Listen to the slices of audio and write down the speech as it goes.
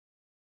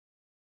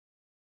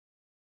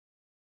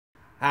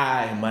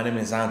Hi, my name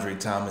is Andre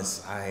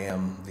Thomas. I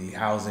am the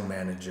housing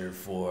manager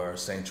for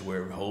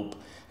Sanctuary of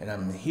Hope, and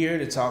I'm here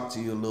to talk to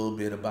you a little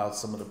bit about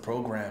some of the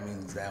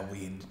programming that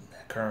we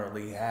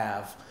currently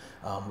have.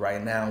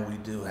 Right now, we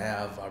do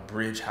have our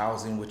bridge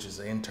housing, which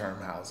is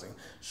interim housing,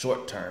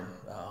 short-term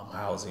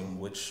housing,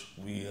 which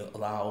we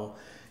allow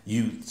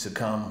youth to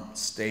come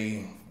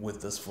stay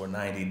with us for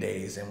 90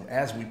 days. And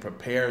as we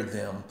prepare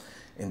them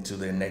into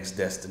their next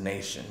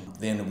destination.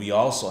 Then we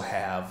also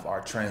have our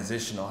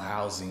transitional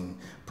housing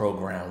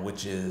program,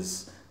 which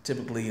is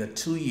typically a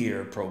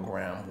 2-year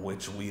program,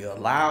 which we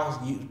allow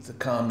youth to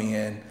come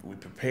in. We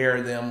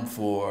prepare them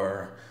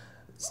for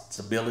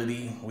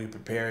stability. We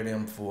prepare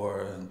them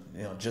for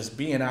just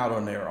being out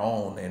on their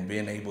own and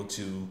being able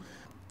to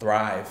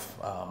thrive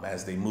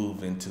as they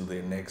move into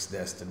their next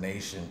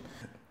destination.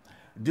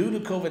 Due to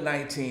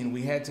COVID-19,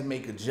 we had to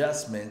make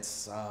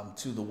adjustments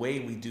to the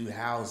way we do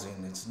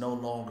housing. It's no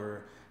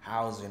longer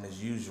housing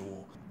as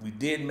usual. We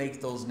did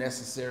make those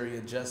necessary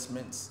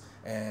adjustments,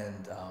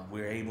 and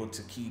we're able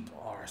to keep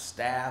our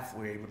staff,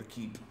 we're able to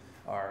keep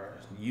our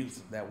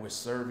youth that we're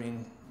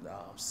serving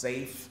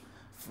safe,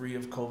 free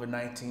of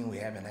COVID-19. We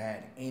haven't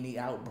had any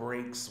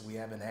outbreaks. We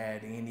haven't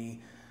had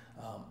any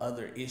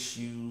other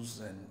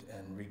issues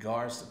in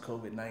regards to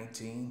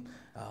COVID-19.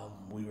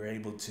 We were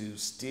able to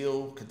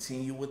still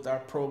continue with our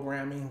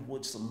programming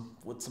with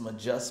some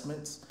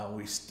adjustments.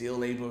 We're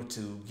still able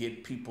to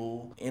get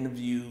people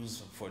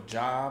interviews for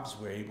jobs.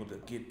 We're able to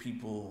get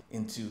people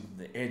into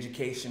the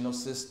educational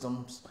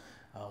systems.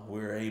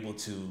 We're able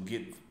to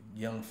get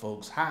young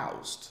folks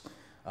housed,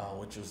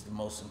 which was the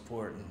most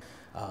important.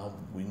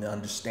 We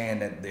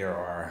understand that there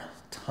are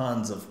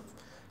tons of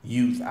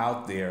youth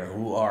out there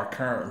who are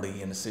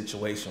currently in a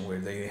situation where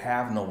they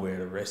have nowhere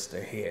to rest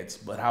their heads.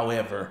 But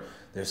however,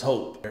 there's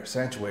hope.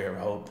 Sanctuary of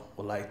Hope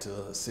would like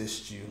to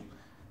assist you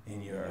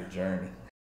in your journey.